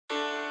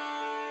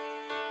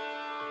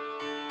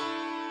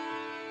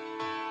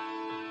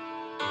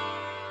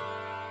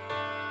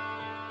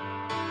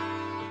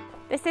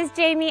This is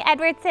Jamie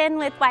Edwardson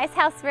with Wise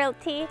House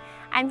Realty.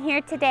 I'm here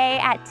today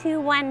at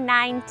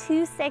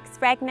 21926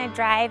 Regna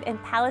Drive in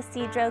Palo,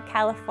 Cedro,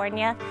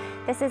 California.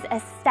 This is a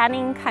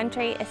stunning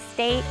country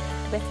estate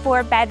with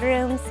 4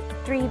 bedrooms,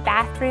 3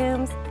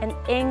 bathrooms, an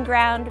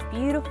in-ground,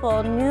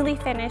 beautiful, newly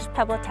finished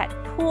pebble touch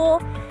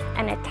pool,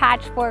 an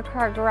attached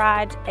 4-car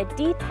garage, a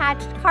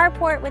detached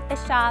carport with the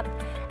shop,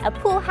 a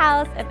pool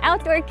house, an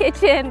outdoor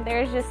kitchen.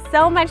 There's just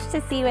so much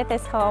to see with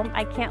this home.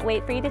 I can't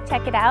wait for you to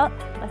check it out.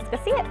 Let's go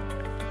see it.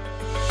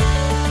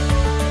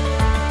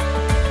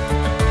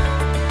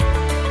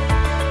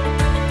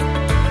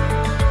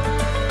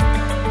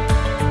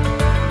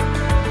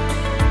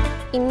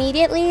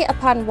 Immediately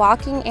upon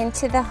walking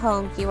into the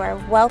home, you are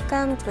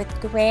welcomed with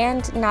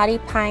grand knotty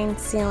pine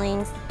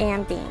ceilings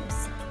and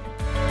beams.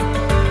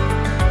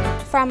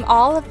 From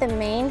all of the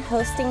main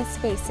hosting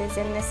spaces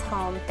in this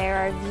home, there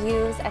are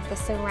views of the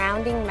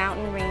surrounding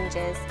mountain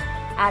ranges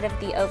out of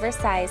the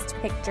oversized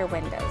picture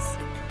windows.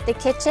 The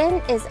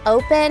kitchen is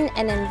open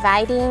and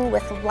inviting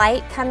with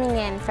light coming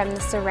in from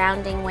the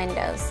surrounding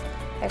windows.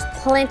 There's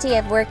plenty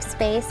of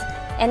workspace,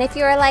 and if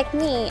you are like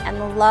me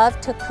and love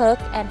to cook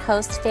and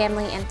host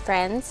family and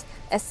friends,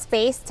 a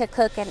space to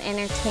cook and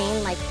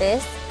entertain like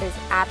this is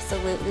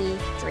absolutely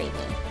dreamy.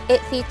 It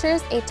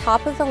features a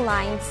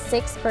top-of-the-line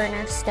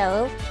 6-burner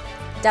stove,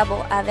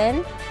 double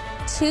oven,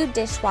 2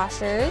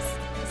 dishwashers,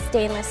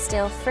 stainless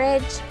steel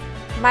fridge,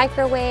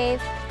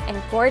 microwave,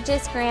 and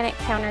gorgeous granite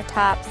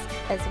countertops,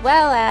 as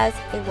well as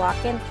a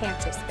walk-in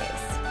pantry space.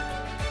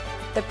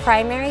 The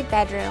primary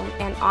bedroom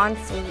and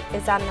ensuite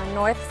is on the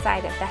north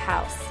side of the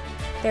house.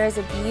 There is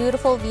a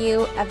beautiful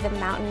view of the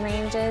mountain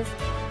ranges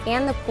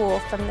and the pool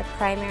from the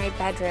primary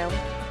bedroom,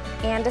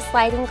 and a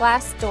sliding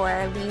glass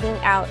door leading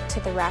out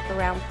to the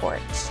wraparound porch.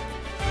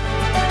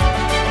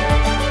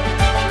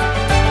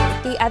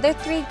 The other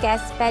 3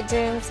 guest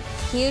bedrooms,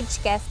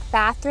 huge guest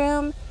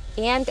bathroom,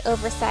 and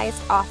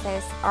oversized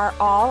office are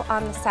all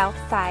on the south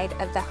side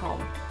of the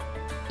home.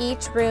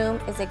 Each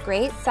room is a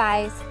great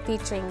size,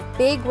 featuring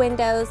big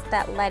windows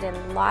that let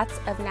in lots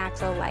of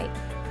natural light.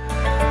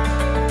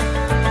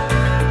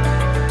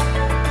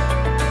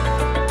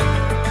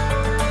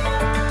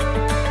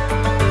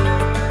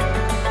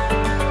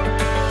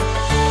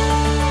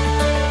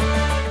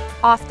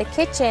 Off the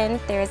kitchen,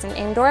 there is an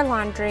indoor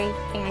laundry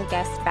and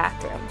guest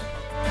bathroom.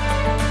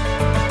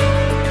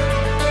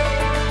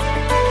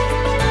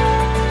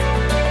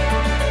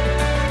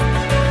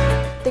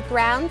 The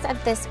grounds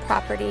of this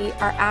property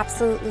are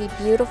absolutely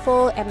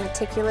beautiful and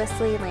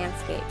meticulously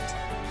landscaped.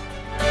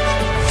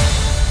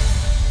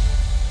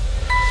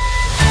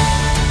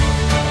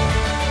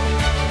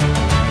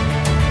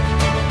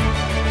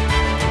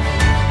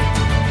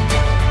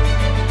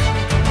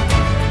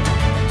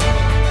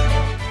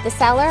 The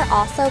seller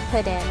also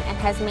put in and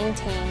has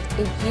maintained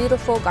a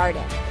beautiful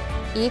garden.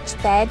 Each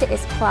bed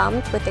is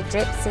plumbed with a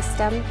drip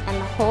system and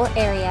the whole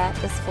area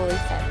is fully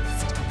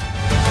fenced.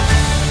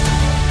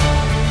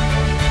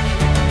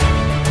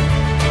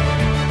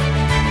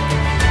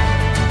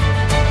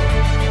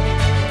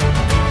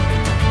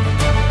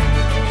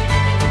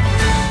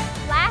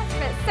 Last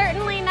but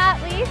certainly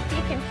not least,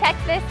 you can check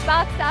this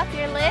box off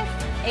your list: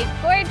 a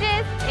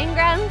gorgeous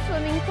in-ground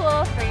swimming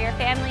pool for your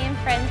family and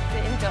friends to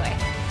enjoy.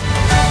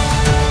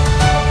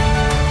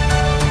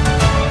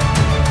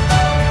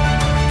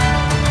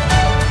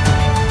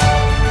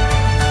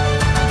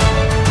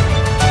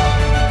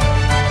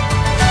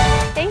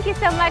 Thank you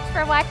so much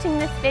for watching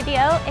this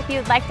video. If you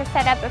would like to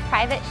set up a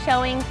private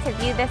showing to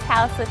view this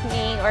house with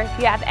me, or if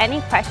you have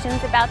any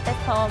questions about this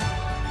home,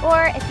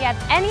 or if you have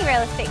any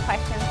real estate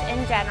questions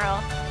in general,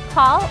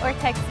 call or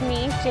text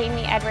me,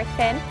 Jamie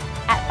Edwardson,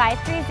 at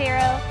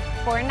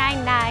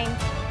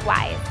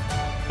 530-499-WISE.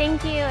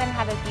 Thank you and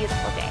have a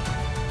beautiful day.